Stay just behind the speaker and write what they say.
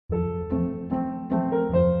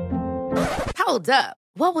Hold up.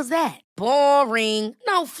 What was that? Boring.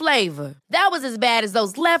 No flavor. That was as bad as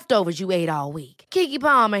those leftovers you ate all week. Keke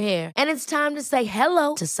Palmer here. And it's time to say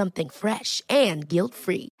hello to something fresh and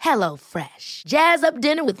guilt-free. Hello Fresh. Jazz up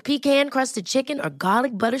dinner with pecan-crusted chicken or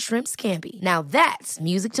garlic butter shrimp scampi. Now that's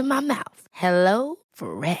music to my mouth. Hello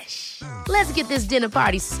Fresh. Let's get this dinner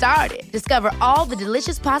party started. Discover all the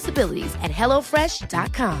delicious possibilities at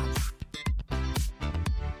hellofresh.com.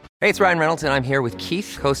 Hey, it's Ryan Reynolds, and I'm here with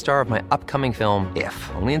Keith, co-star of my upcoming film,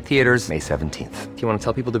 If, only in theaters May 17th. Do you want to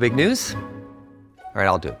tell people the big news? All right,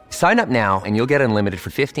 I'll do it. Sign up now and you'll get unlimited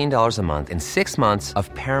for $15 a month and 6 months of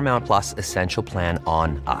Paramount Plus Essential Plan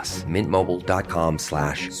on us.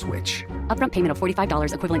 MintMobile.com/switch. Upfront payment of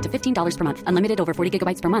 $45 equivalent to $15 per month. Unlimited over 40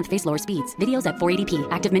 gigabytes per month. Face lower speeds. Videos at 480p.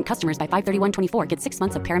 Active Mint customers by 531.24 get 6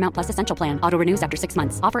 months of Paramount Plus Essential Plan. Auto renews after 6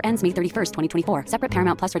 months. Offer ends May 31st, 2024. Separate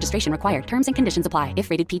Paramount Plus registration required. Terms and conditions apply if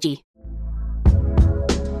rated PG.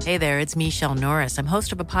 Hey there, it's Michelle Norris. I'm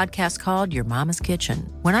host of a podcast called Your Mama's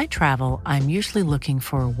Kitchen. When I travel, I'm usually looking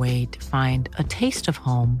for a way to find a taste of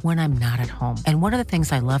home when I'm not at home. And one of the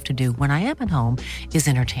things I love to do when I am at home is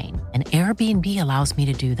entertain. And Airbnb allows me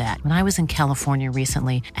to do that. When I was in California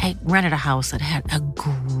recently, I rented a house that had a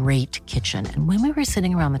great kitchen. And when we were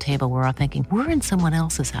sitting around the table, we were all thinking, we're in someone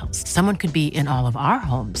else's house. Someone could be in all of our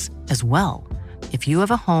homes as well. If you have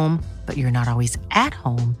a home, but you're not always at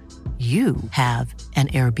home, you have an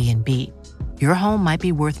Airbnb. Your home might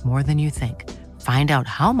be worth more than you think. Find out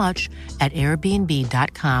how much at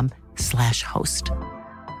airbnb.com/host.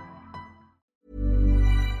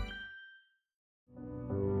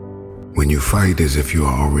 When you fight as if you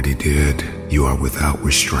are already dead, you are without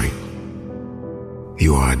restraint.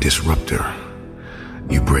 You are a disruptor.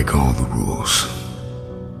 You break all the rules.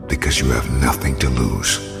 Because you have nothing to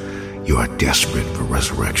lose, you are desperate for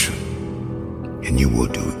resurrection. And you will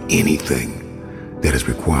do anything that is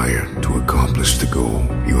required to accomplish the goal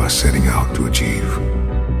you are setting out to achieve.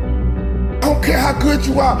 I don't care how good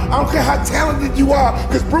you are. I don't care how talented you are.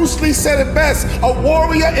 Because Bruce Lee said it best. A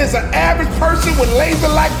warrior is an average person with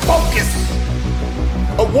laser-like focus.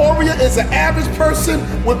 A warrior is an average person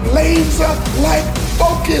with laser-like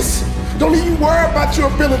focus. Don't even worry about your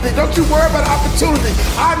ability. Don't you worry about opportunity.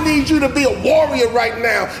 I need you to be a warrior right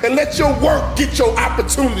now and let your work get your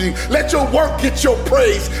opportunity. Let your work get your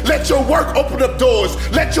praise. Let your work open up doors.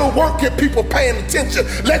 Let your work get people paying attention.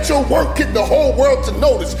 Let your work get the whole world to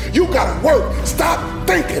notice. You gotta work. Stop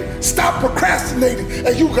thinking. Stop procrastinating.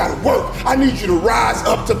 And you gotta work. I need you to rise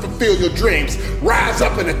up to fulfill your dreams. Rise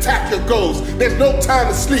up and attack your goals. There's no time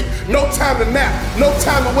to sleep. No time to nap. No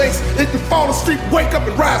time to waste. If you fall asleep, wake up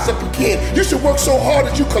and rise up again. You should work so hard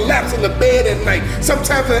that you collapse in the bed at night.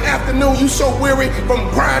 Sometimes in the afternoon, you're so weary from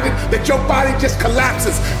grinding that your body just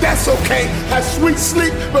collapses. That's okay. Have sweet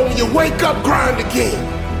sleep, but when you wake up, grind again.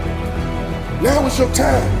 Now is your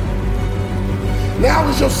time. Now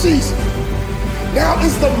is your season. Now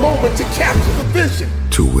is the moment to capture the vision.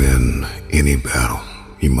 To win any battle,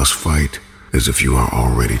 you must fight as if you are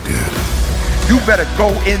already dead. You better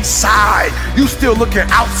go inside. You still looking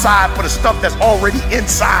outside for the stuff that's already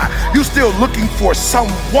inside. You still looking for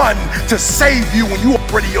someone to save you when you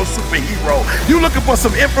already your superhero. You looking for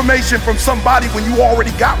some information from somebody when you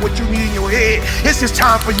already got what you need in your head. It's just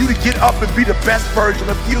time for you to get up and be the best version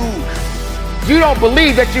of you. You don't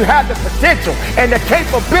believe that you have the potential and the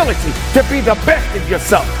capability to be the best of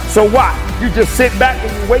yourself. So why? You just sit back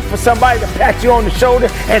and you wait for somebody to pat you on the shoulder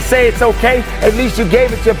and say it's okay. At least you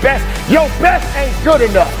gave it your best. Your best ain't good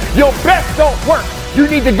enough. Your best don't work. You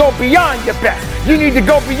need to go beyond your best. You need to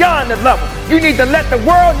go beyond the level. You need to let the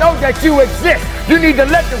world know that you exist. You need to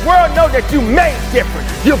let the world know that you made different.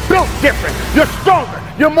 You're built different. You're stronger.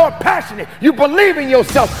 You're more passionate. You believe in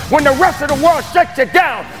yourself. When the rest of the world shuts you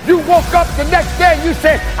down, you woke up the next day and you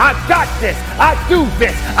said, I got this. I do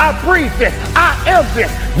this. I breathe this. I am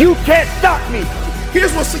this. You can't stop me.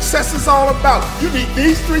 Here's what success is all about. You need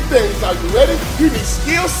these 3 things. Are you ready? You need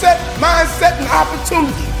skill set, mindset, and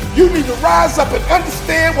opportunity. You need to rise up and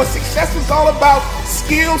understand what success is all about.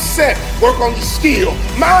 Skill set, work on your skill.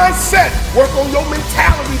 Mindset, work on your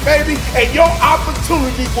mentality, baby, and your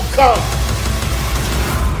opportunity will come.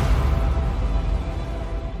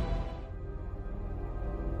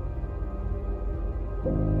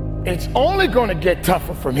 It's only gonna get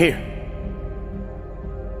tougher from here.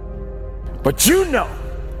 But you know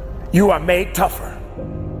you are made tougher.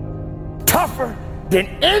 Tougher than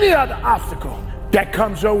any other obstacle that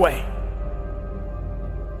comes your way.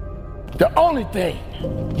 The only thing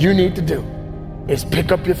you need to do is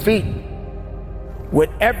pick up your feet.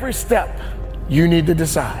 With every step, you need to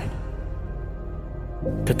decide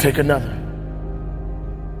to take another.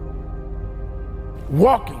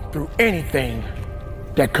 walking through anything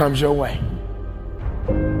that comes your way.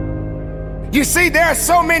 You see, there are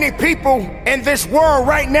so many people in this world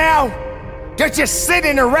right now, they're just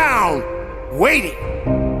sitting around waiting.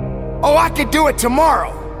 Oh, I could do it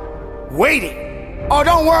tomorrow. Waiting. Oh,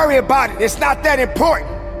 don't worry about it. It's not that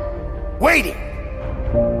important. Waiting.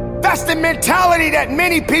 That's the mentality that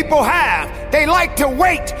many people have. They like to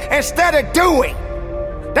wait instead of doing.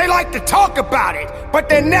 They like to talk about it, but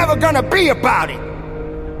they're never gonna be about it.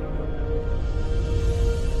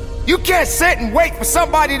 You can't sit and wait for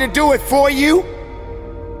somebody to do it for you.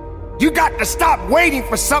 You got to stop waiting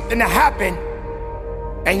for something to happen,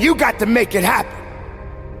 and you got to make it happen.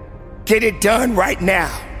 Get it done right now.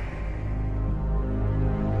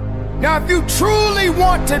 Now, if you truly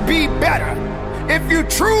want to be better, if you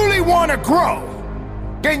truly want to grow,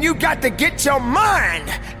 then you got to get your mind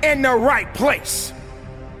in the right place.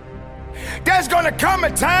 There's gonna come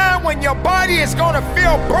a time when your body is gonna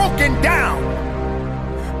feel broken down.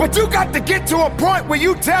 But you got to get to a point where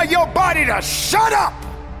you tell your body to shut up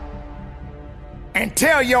and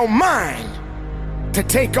tell your mind to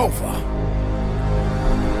take over.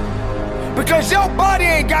 Because your body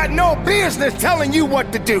ain't got no business telling you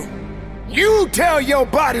what to do. You tell your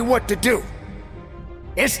body what to do.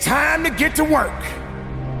 It's time to get to work.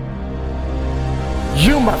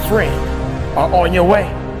 You, my friend, are on your way.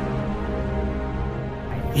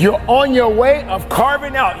 You're on your way of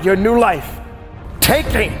carving out your new life,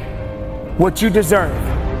 taking what you deserve,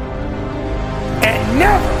 and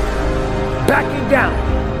never backing down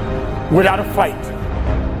without a fight.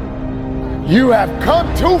 You have come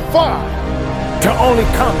too far to only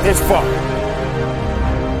come this far.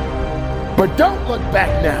 But don't look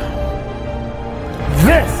back now.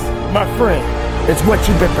 This, my friend, is what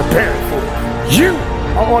you've been preparing for. You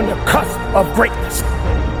are on the cusp of greatness.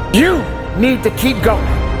 You need to keep going.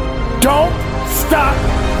 Don't stop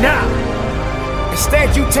now.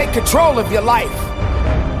 Instead, you take control of your life.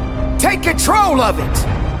 Take control of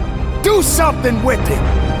it. Do something with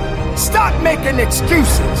it. Stop making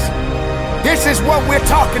excuses. This is what we're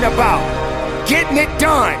talking about. Getting it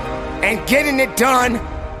done, and getting it done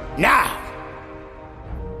now.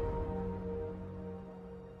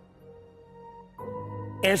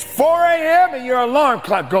 It's 4 a.m. and your alarm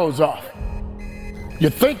clock goes off.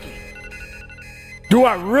 You're thinking, do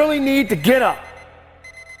I really need to get up?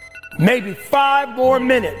 Maybe 5 more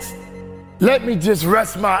minutes. Let me just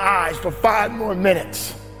rest my eyes for 5 more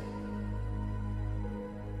minutes.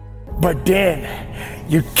 But then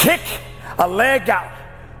you kick a leg out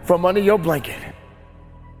from under your blanket,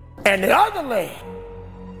 and the other leg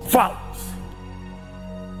follows.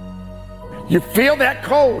 You feel that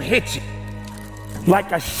cold hit you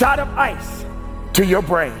like a shot of ice to your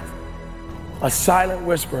brain. A silent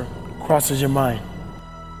whisper crosses your mind.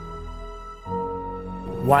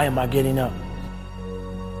 Why am I getting up?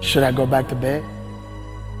 Should I go back to bed?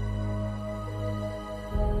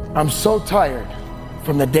 I'm so tired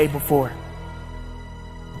from the day before.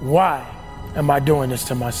 Why am I doing this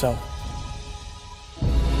to myself?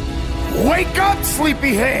 Wake up,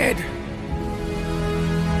 sleepyhead.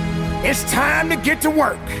 It's time to get to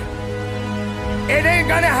work. It ain't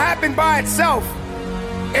gonna happen by itself.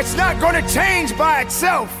 It's not gonna change by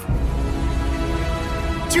itself.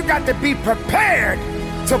 You got to be prepared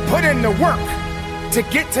to put in the work to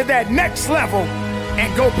get to that next level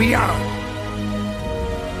and go beyond.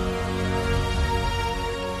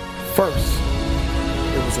 First,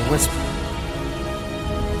 it was a whisper.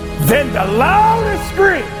 Then the loudest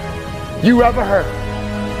scream you ever heard.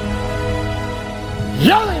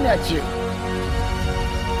 Yelling at you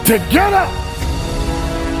to get up.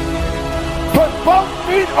 Put both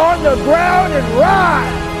feet on the ground and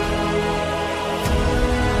rise.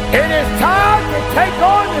 It is time to take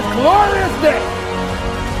on this glorious day.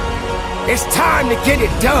 It's time to get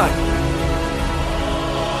it done.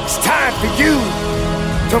 It's time for you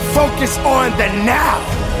to focus on the now.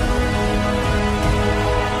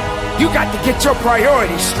 You got to get your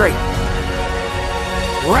priorities straight.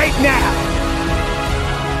 Right now.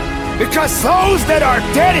 Because those that are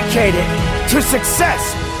dedicated to success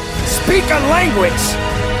speak a language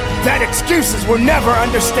that excuses will never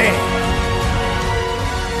understand.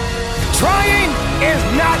 Trying is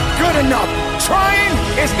not good enough. Trying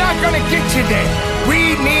is not gonna get you there.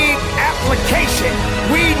 We need application.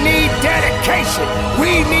 We need dedication.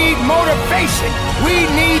 We need motivation. We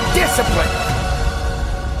need discipline.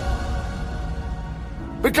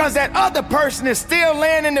 Because that other person is still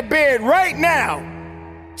laying in the bed right now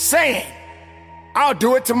saying, I'll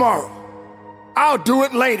do it tomorrow. I'll do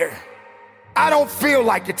it later. I don't feel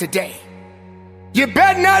like it today. You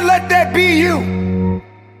better not let that be you.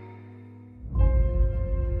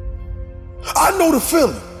 know the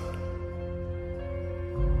feeling.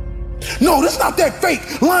 No, this not that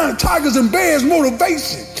fake lion, tigers, and bears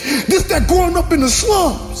motivation. This that growing up in the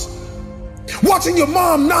slums, watching your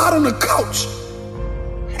mom nod on the couch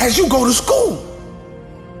as you go to school.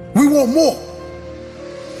 We want more.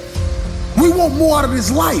 We want more out of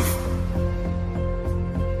this life.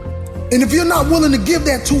 And if you're not willing to give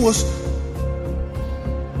that to us,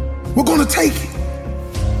 we're gonna take it.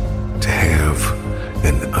 To have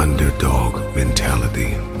an underdog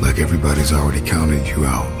mentality, like everybody's already counted you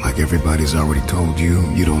out, like everybody's already told you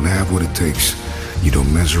you don't have what it takes, you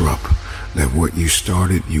don't measure up, that what you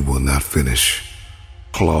started you will not finish.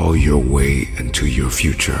 Claw your way into your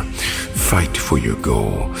future. Fight for your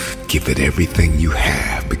goal. Give it everything you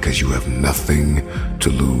have because you have nothing to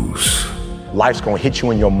lose. Life's gonna hit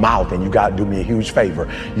you in your mouth, and you gotta do me a huge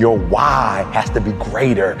favor. Your why has to be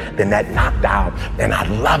greater than that knockdown. And I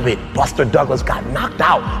love it. Buster Douglas got knocked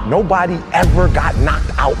out. Nobody ever got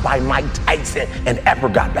knocked out by Mike Tyson and ever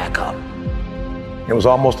got back up. It was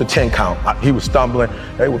almost a 10 count. He was stumbling.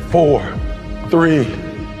 They were 4, 3,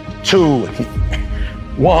 2,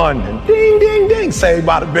 1, and ding, ding, ding, saved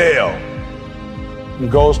by the bell. He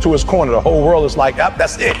goes to his corner. The whole world is like, yep,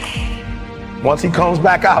 that's it. Once he comes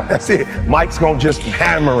back out, that's it. Mike's gonna just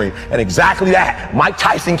hammer him. And exactly that. Mike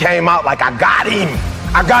Tyson came out like, I got him.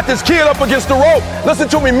 I got this kid up against the rope. Listen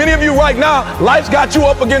to me, many of you right now, life's got you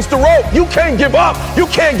up against the rope. You can't give up. You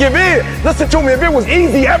can't give in. Listen to me, if it was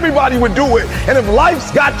easy, everybody would do it. And if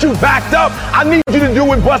life's got you backed up, I need you to do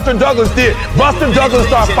what Buster Douglas did. Buster Douglas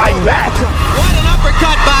started fighting back. What an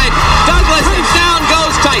uppercut by Douglas, and down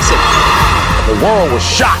goes Tyson. The world was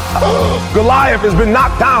shocked. Goliath has been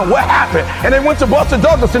knocked down. What happened? And they went to Buster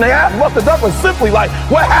Douglas and they asked Buster Douglas simply like,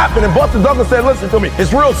 what happened? And Buster Douglas said, listen to me,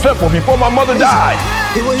 it's real simple. Before my mother died,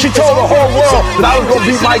 she told the whole world that I was going to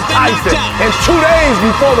beat Mike Tyson. And 2 days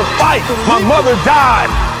before the fight, my mother died.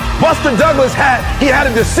 Buster Douglas had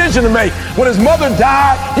a decision to make. When his mother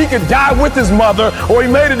died, he could die with his mother, or he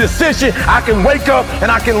made a decision, I can wake up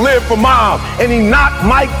and I can live for mom. And he knocked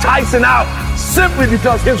Mike Tyson out simply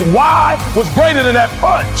because his why was greater than that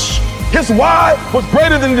punch. His why was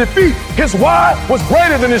greater than defeat. His why was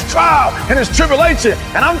greater than his trial and his tribulation.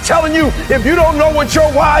 And I'm telling you, if you don't know what your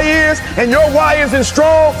why is, and your why isn't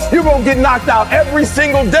strong, you're gonna get knocked out every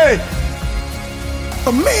single day.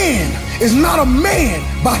 A man is not a man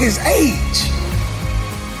by his age.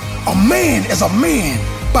 A man is a man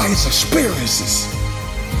by his experiences.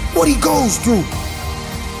 What he goes through.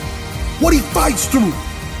 What he fights through.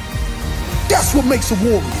 That's what makes a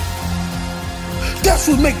warrior. That's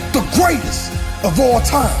what makes the greatest of all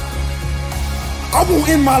time. I won't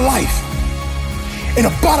end my life in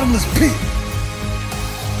a bottomless pit.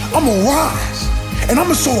 I'm gonna rise, and I'm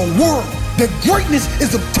gonna show the world that greatness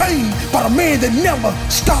is obtained by the man that never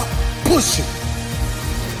stopped pushing.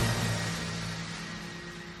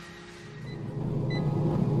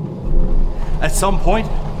 At some point,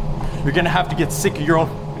 you're gonna have to get sick of your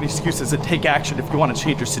own excuses and take action if you want to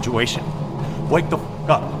change your situation. Wake the f***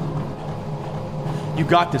 up. You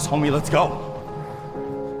got this, homie, let's go.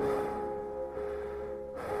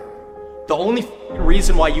 The only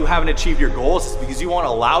reason why you haven't achieved your goals is because you want to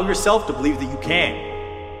allow yourself to believe that you can.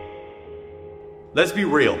 Let's be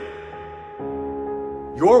real.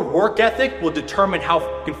 Your work ethic will determine how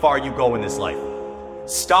fucking far you go in this life.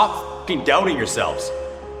 Stop fucking doubting yourselves.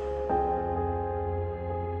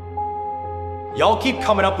 Y'all keep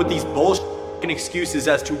coming up with these bullshit excuses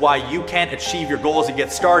as to why you can't achieve your goals and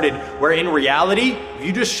get started, where in reality, if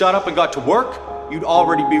you just shut up and got to work, you'd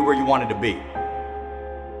already be where you wanted to be.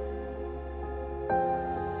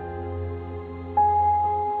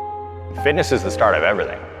 Fitness is the start of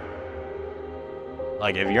everything.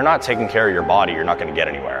 Like, if you're not taking care of your body, you're not going to get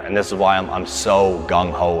anywhere. And this is why I'm so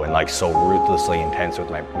gung-ho and like so ruthlessly intense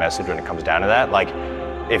with my message when it comes down to that. Like,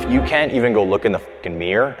 if you can't even go look in the fucking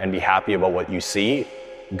mirror and be happy about what you see,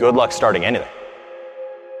 good luck starting anything.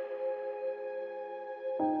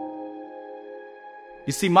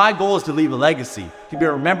 You see, my goal is to leave a legacy, to be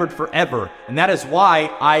remembered forever. And that is why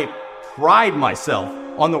I pride myself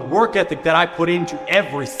on the work ethic that I put into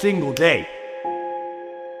every single day.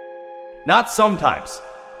 Not sometimes.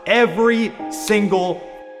 Every single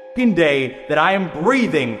fucking day that I am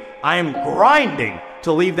breathing, I am grinding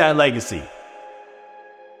to leave that legacy.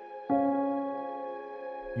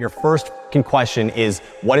 Your first fucking question is,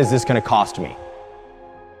 what is this going to cost me?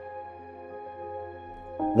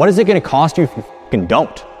 What is it going to cost you if you fucking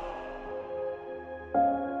don't?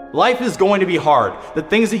 Life is going to be hard. The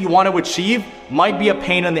things that you want to achieve might be a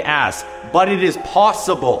pain in the ass, but it is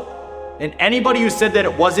possible. And anybody who said that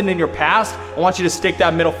it wasn't in your past, I want you to stick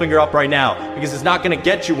that middle finger up right now, because it's not going to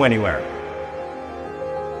get you anywhere.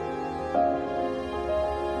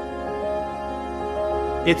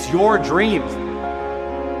 It's your dreams.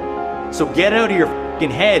 So get out of your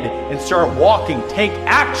fucking head and start walking. Take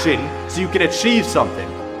action so you can achieve something.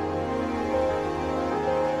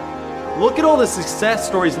 Look at all the success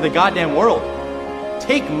stories in the goddamn world.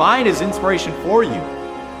 Take mine as inspiration for you.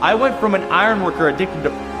 I went from an iron worker addicted to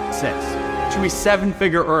sex to a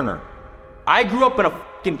 7-figure earner. I grew up in a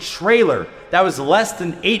fucking trailer that was less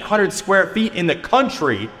than 800 square feet in the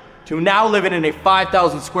country to now living in a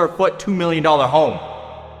 5,000 square foot, $2 million home.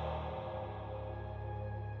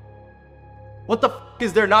 What the fuck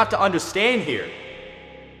is there not to understand here?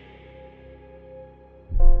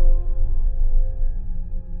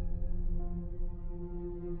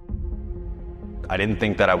 I didn't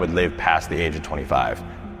think that I would live past the age of 25.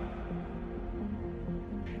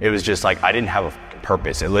 It was just like, I didn't have a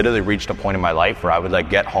purpose. It literally reached a point in my life where I would like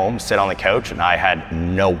get home, sit on the couch, and I had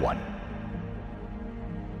no one.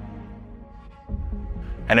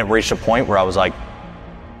 And it reached a point where I was like,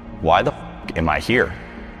 why the f am I here?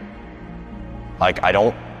 Like, I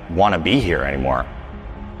don't want to be here anymore.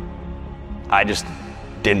 I just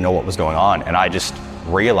didn't know what was going on. And I just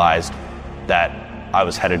realized that I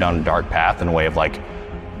was headed down a dark path in a way of like,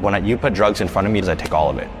 when you put drugs in front of me, I take all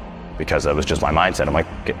of it. Because that was just my mindset. I'm like,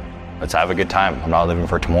 okay, let's have a good time. I'm not living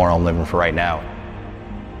for tomorrow, I'm living for right now.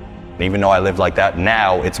 And even though I live like that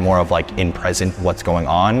now, it's more of like in present what's going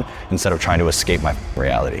on instead of trying to escape my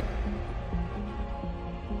reality.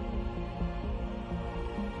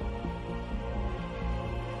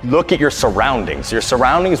 Look at your surroundings. Your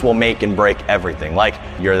surroundings will make and break everything. Like,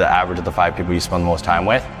 you're the average of the 5 people you spend the most time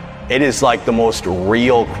with. It is like the most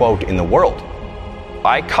real quote in the world.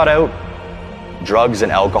 I cut out drugs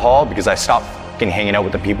and alcohol because I stopped fucking hanging out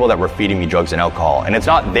with the people that were feeding me drugs and alcohol. And it's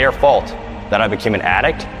not their fault that I became an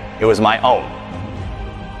addict. It was my own.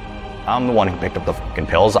 I'm the one who picked up the fucking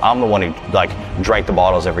pills. I'm the one who like drank the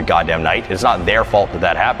bottles every goddamn night. It's not their fault that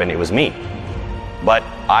that happened. It was me. But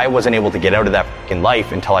I wasn't able to get out of that fucking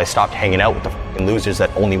life until I stopped hanging out with the fucking losers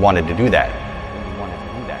that only wanted to do that.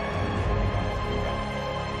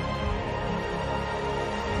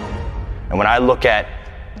 And when I look at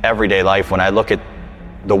everyday life, when I look at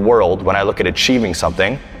the world, when I look at achieving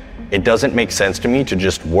something, it doesn't make sense to me to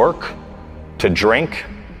just work, to drink,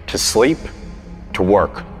 to sleep, to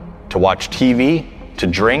work, to watch TV, to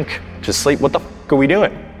drink, to sleep. What the fuck are we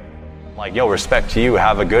doing? Like, yo, respect to you,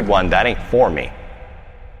 have a good one. That ain't for me.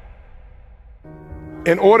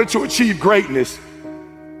 In order to achieve greatness,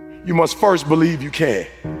 you must first believe you can.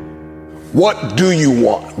 What do you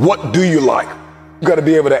want? What do you like? You got to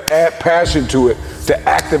be able to add passion to it to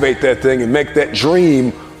activate that thing and make that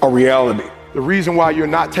dream a reality. The reason why you're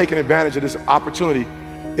not taking advantage of this opportunity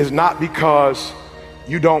is not because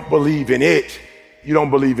you don't believe in it, you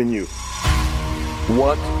don't believe in you.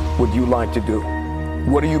 What would you like to do?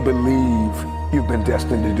 What do you believe you've been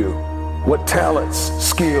destined to do? What talents,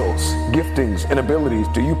 skills, giftings, and abilities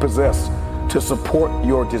do you possess to support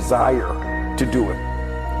your desire to do it?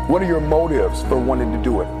 What are your motives for wanting to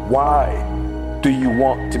do it? Why do you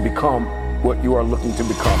want to become what you are looking to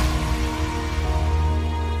become?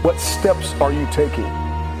 What steps are you taking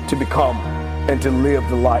to become and to live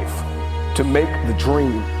the life, to make the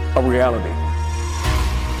dream a reality?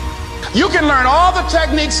 You can learn all the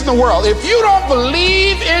techniques in the world. If you don't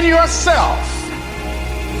believe in yourself,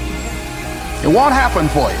 it won't happen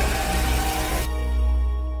for you.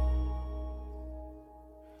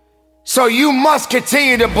 So you must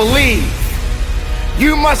continue to believe.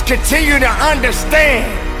 You must continue to understand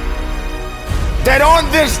that on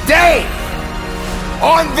this day,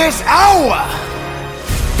 on this hour,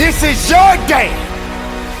 this is your day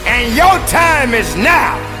and your time is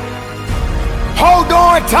now. Hold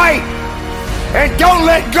on tight and don't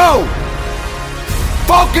let go.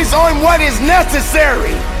 Focus on what is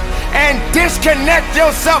necessary and disconnect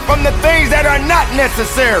yourself from the things that are not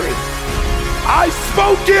necessary. I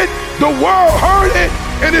spoke it, the world heard it,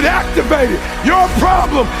 and it activated. Your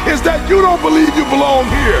problem is that you don't believe you belong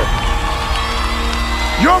here.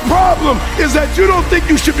 Your problem is that you don't think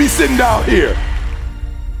you should be sitting down here.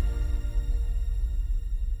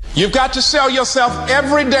 You've got to sell yourself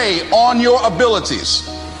every day on your abilities,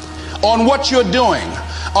 on what you're doing,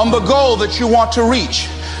 on the goal that you want to reach.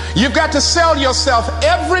 You've got to sell yourself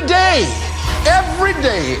every day, every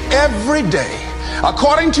day, every day.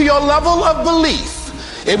 According to your level of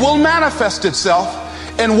belief, it will manifest itself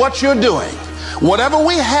in what you're doing. Whatever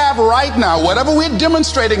we have right now, whatever we're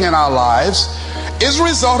demonstrating in our lives, is a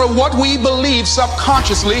result of what we believe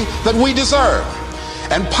subconsciously that we deserve.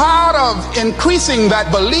 And part of increasing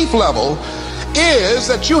that belief level is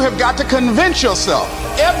that you have got to convince yourself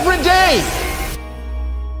every day.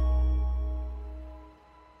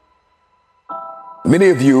 Many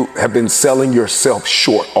of you have been selling yourself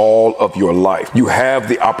short all of your life. You have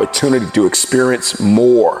the opportunity to experience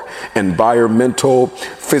more environmental,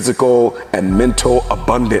 physical, and mental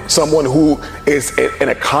abundance. Someone who is in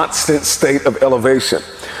a constant state of elevation.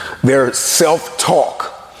 Their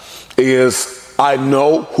self-talk is, I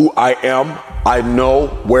know who I am, I know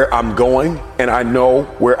where I'm going, and I know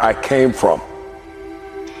where I came from.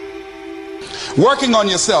 Working on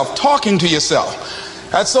yourself, talking to yourself.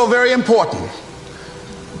 That's so very important.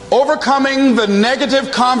 Overcoming the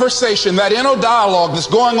negative conversation, that inner dialogue that's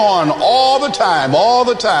going on all the time,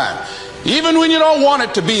 even when you don't want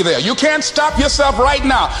it to be there. You can't stop yourself right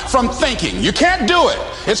now from thinking. You can't do it.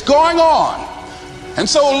 It's going on. And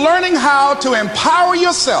so learning how to empower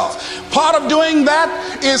yourself, part of doing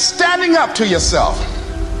that is standing up to yourself.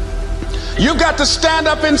 You've got to stand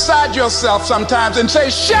up inside yourself sometimes and say,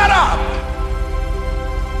 shut up!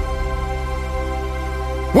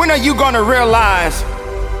 When are you going to realize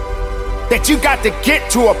that you got to get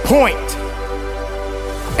to a point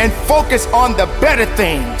and focus on the better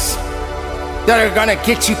things that are going to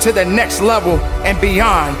get you to the next level and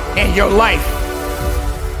beyond in your life?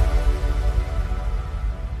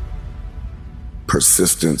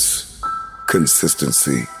 Persistence,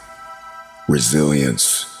 consistency,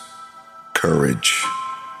 resilience, courage,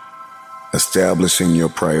 establishing your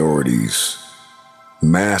priorities,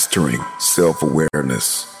 mastering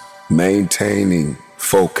self-awareness, maintaining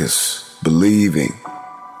focus, believing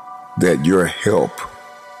that your help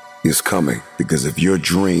is coming, because if your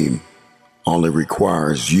dream only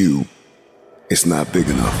requires you, it's not big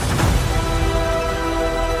enough.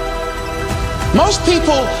 Most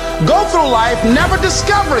people go through life never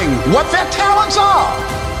discovering what their talents are.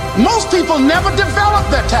 Most people never develop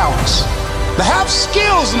their talents. They have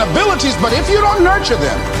skills and abilities, but if you don't nurture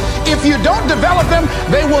them, if you don't develop them,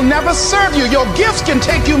 they will never serve you. Your gifts can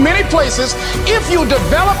take you many places if you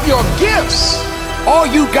develop your gifts. All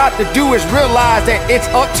you got to do is realize that it's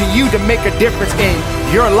up to you to make a difference in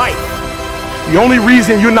your life. The only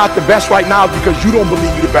reason you're not the best right now is because you don't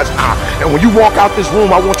believe you're the best now. And when you walk out this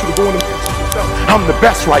room, I want you to go in and say, I'm the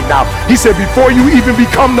best right now. He said, before you even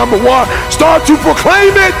become number one, start to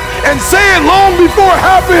proclaim it and say it long before it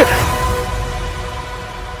happens.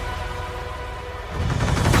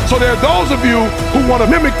 So there are those of you who want to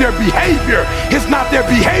mimic their behavior. It's not their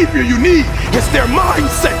behavior you need. It's their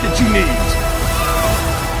mindset that you need.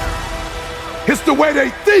 It's the way they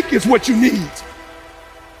think is what you need.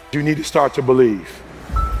 You need to start to believe.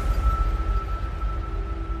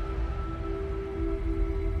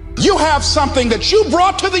 You have something that you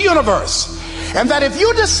brought to the universe. And that if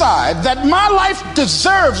you decide that my life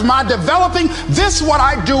deserves my developing this what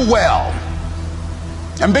I do well,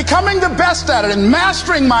 and becoming the best at it and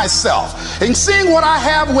mastering myself and seeing what I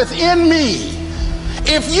have within me,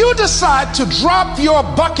 if you decide to drop your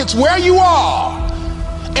buckets where you are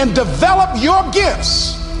and develop your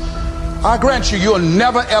gifts, I grant you, you'll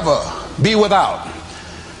never ever be without.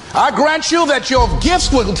 I grant you that your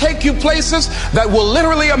gifts will take you places that will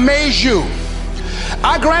literally amaze you.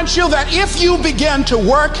 I grant you that if you begin to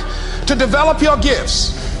work to develop your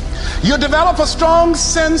gifts, you'll develop a strong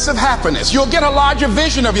sense of happiness. You'll get a larger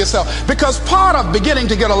vision of yourself, because part of beginning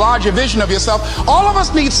to get a larger vision of yourself, all of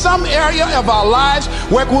us need some area of our lives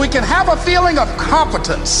where we can have a feeling of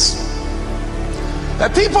competence.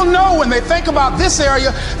 That people know when they think about this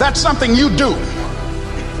area, that's something you do.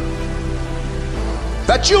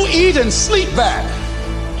 That you eat and sleep that.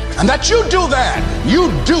 And that you do that. You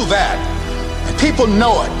do that. And people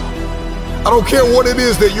know it. I don't care what it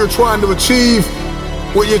is that you're trying to achieve,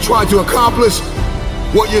 what you're trying to accomplish,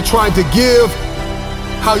 what you're trying to give,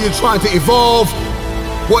 how you're trying to evolve,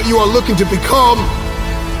 what you are looking to become.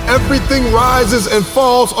 Everything rises and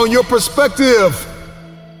falls on your perspective.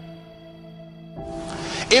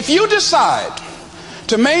 If you decide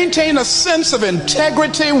to maintain a sense of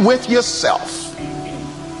integrity with yourself,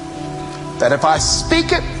 that if I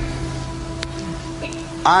speak it,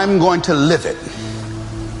 I'm going to live it.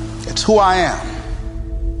 It's who I am.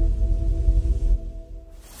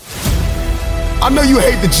 I know you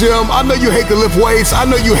hate the gym. I know you hate to lift weights. I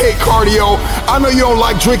know you hate cardio. I know you don't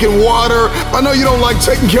like drinking water. I know you don't like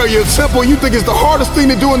taking care of your temple. You think it's the hardest thing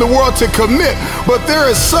to do in the world to commit. But there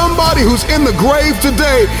is somebody who's in the grave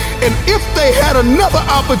today, and if they had another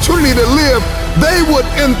opportunity to live, they would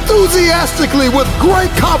enthusiastically, with great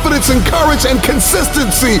confidence and courage and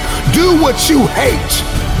consistency, do what you hate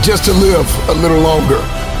just to live a little longer.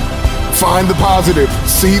 Find the positive.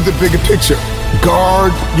 See the bigger picture. Guard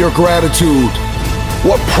your gratitude.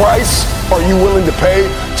 What price are you willing to pay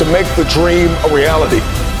to make the dream a reality?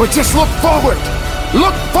 But just look forward.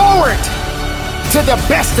 Look forward to the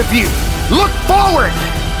best of you. Look forward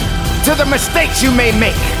to the mistakes you may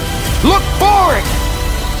make. Look forward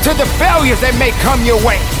to the failures that may come your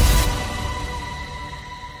way.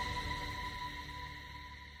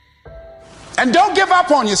 And don't give up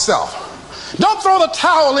on yourself. Don't throw the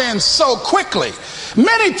towel in so quickly.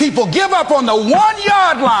 Many people give up on the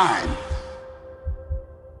 1-yard line.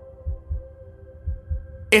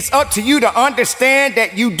 It's up to you to understand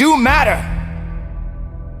that you do matter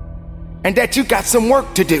and that you got some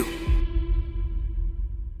work to do.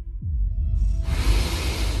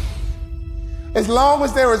 As long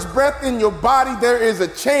as there is breath in your body, there is a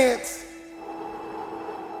chance.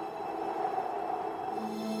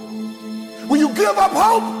 When you give up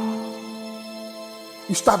hope,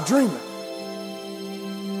 you stop dreaming.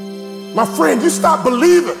 My friend, you stop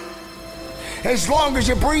believing. As long as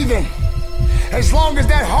you're breathing, as long as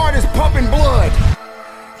that heart is pumping blood,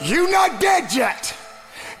 you're not dead yet.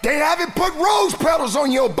 They haven't put rose petals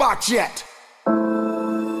on your box yet.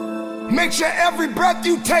 Make sure every breath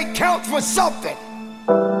you take counts for something.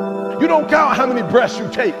 You don't count how many breaths you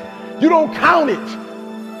take. You don't count it.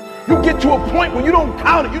 You get to a point where you don't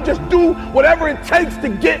count it. You just do whatever it takes to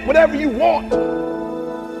get whatever you want.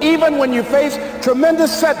 Even when you face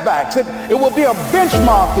tremendous setbacks, it will be a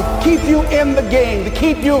benchmark to keep you in the game, to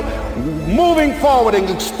keep you moving forward and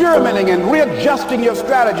experimenting and readjusting your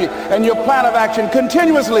strategy and your plan of action,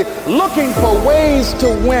 continuously looking for ways to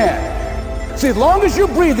win. See, as long as you're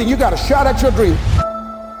breathing, you got a shot at your dream.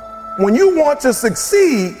 When you want to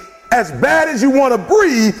succeed as bad as you want to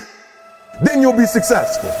breathe, then you'll be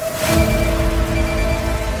successful.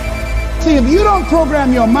 See, if you don't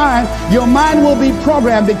program your mind will be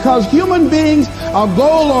programmed, because human beings are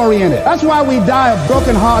goal-oriented. That's why we die of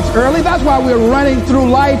broken hearts early. That's why we're running through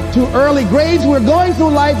life to early graves. We're going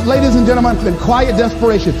through life, ladies and gentlemen, in quiet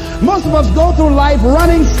desperation. Most of us go through life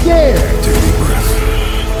running scared. Take a deep breath.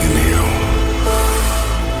 Inhale.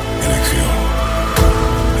 And exhale.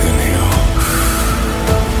 Inhale.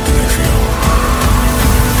 And exhale.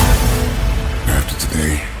 After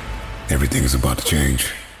today, everything is about to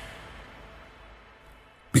change.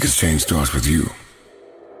 Because change starts with you.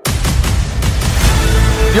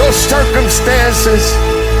 Your circumstances,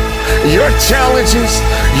 your challenges,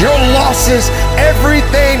 your losses,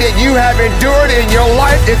 everything that you have endured in your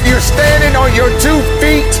life, if you're standing on your 2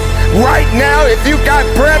 feet right now, if you got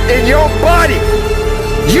breath in your body,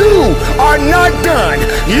 you are not done.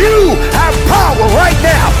 You have power right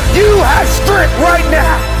now. You have strength right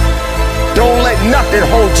now. Don't let nothing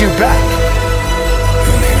hold you back.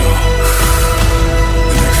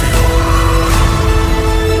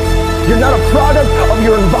 You're not a product of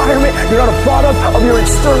your environment. You're not a product of your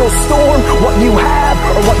external storm, what you have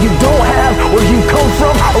or what you don't have, where you come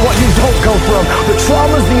from or what you don't come from. The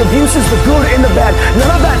traumas, the abuses, the good and the bad,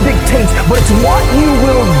 none of that dictates, but it's what you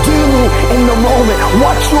will do in the moment.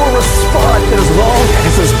 What's your response? As long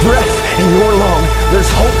as there's breath in your lung,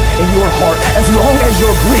 there's hope in your heart. As long as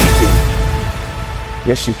you're breathing,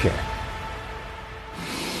 yes, you can.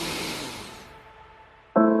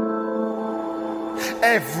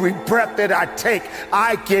 Every breath that I take,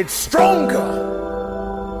 I get stronger.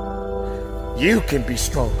 You can be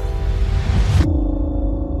stronger.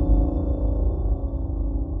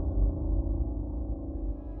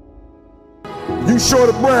 You short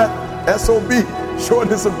of breath, SOB,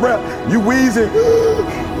 shortness of breath, you wheezing.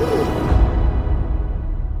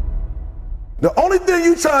 The only thing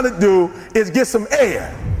you trying to do is get some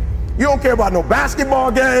air. You don't care about no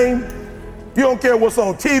basketball game. You don't care what's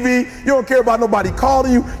on TV. You don't care about nobody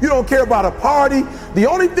calling you. You don't care about a party. The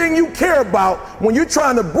only thing you care about when you're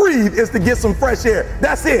trying to breathe is to get some fresh air.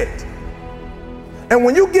 That's it. And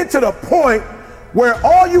when you get to the point where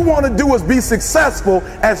all you want to do is be successful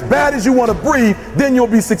as bad as you want to breathe, then you'll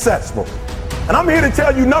be successful. And I'm here to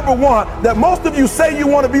tell you, number one, that most of you say you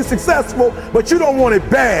want to be successful, but you don't want it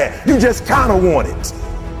bad. You just kind of want it.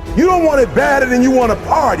 You don't want it badder than you want to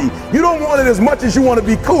party. You don't want it as much as you want to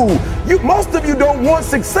be cool. Most of you don't want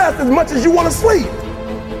success as much as you want to sleep.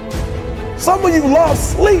 Some of you love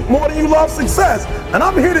sleep more than you love success. And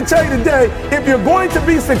I'm here to tell you today, if you're going to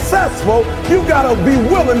be successful, you got to be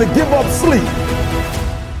willing to give up sleep.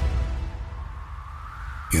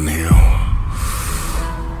 Inhale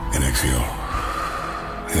and exhale.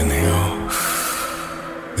 Inhale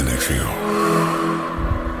and exhale.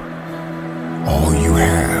 All you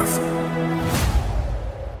have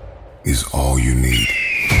is all you need.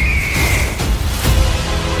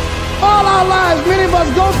 All our lives, many of us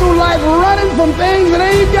go through life running from things that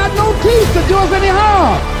ain't got no teeth to do us any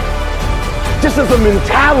harm. Just as a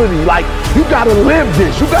mentality, like you gotta live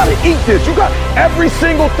this, you gotta eat this, you got every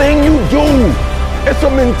single thing you do. It's a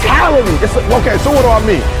mentality. Okay, so what do I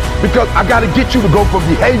mean? because I got to get you to go from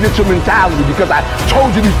behavior to mentality, because I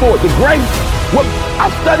told you before, the great, what I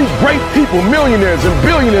studied great people, millionaires and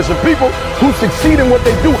billionaires and people who succeed in what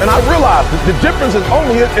they do, and I realized that the difference is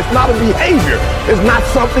only it's not a behavior. It's not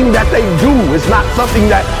something that they do. It's not something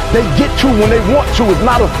that they get to when they want to. It's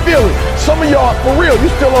not a feeling. Some of y'all, for real, you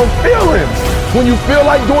still on feelings. When you feel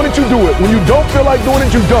like doing it, you do it. When you don't feel like doing it,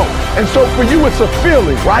 you don't. And so for you, it's a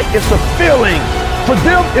feeling, right? It's a feeling. For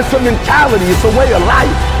them, it's a mentality. It's a way of life.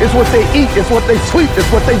 It's what they eat. It's what they sleep. It's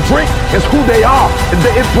what they drink. It's who they are.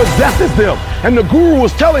 It possesses them. And the guru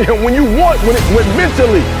was telling him, when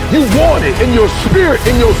mentally you want it, in your spirit,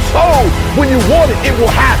 in your soul, when you want it, it will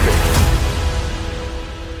happen.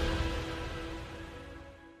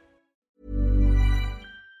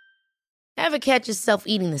 Ever catch yourself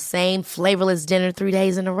eating the same flavorless dinner 3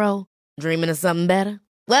 days in a row? Dreaming of something better?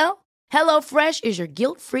 Well, HelloFresh is your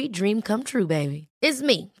guilt-free dream come true, baby. It's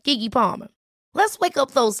me, Keke Palmer. Let's wake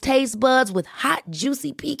up those taste buds with hot,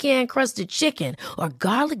 juicy pecan-crusted chicken or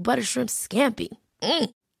garlic butter shrimp scampi.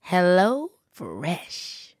 Hello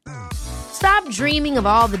Fresh. Stop dreaming of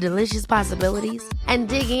all the delicious possibilities and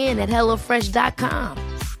dig in at HelloFresh.com.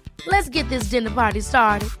 Let's get this dinner party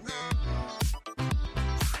started.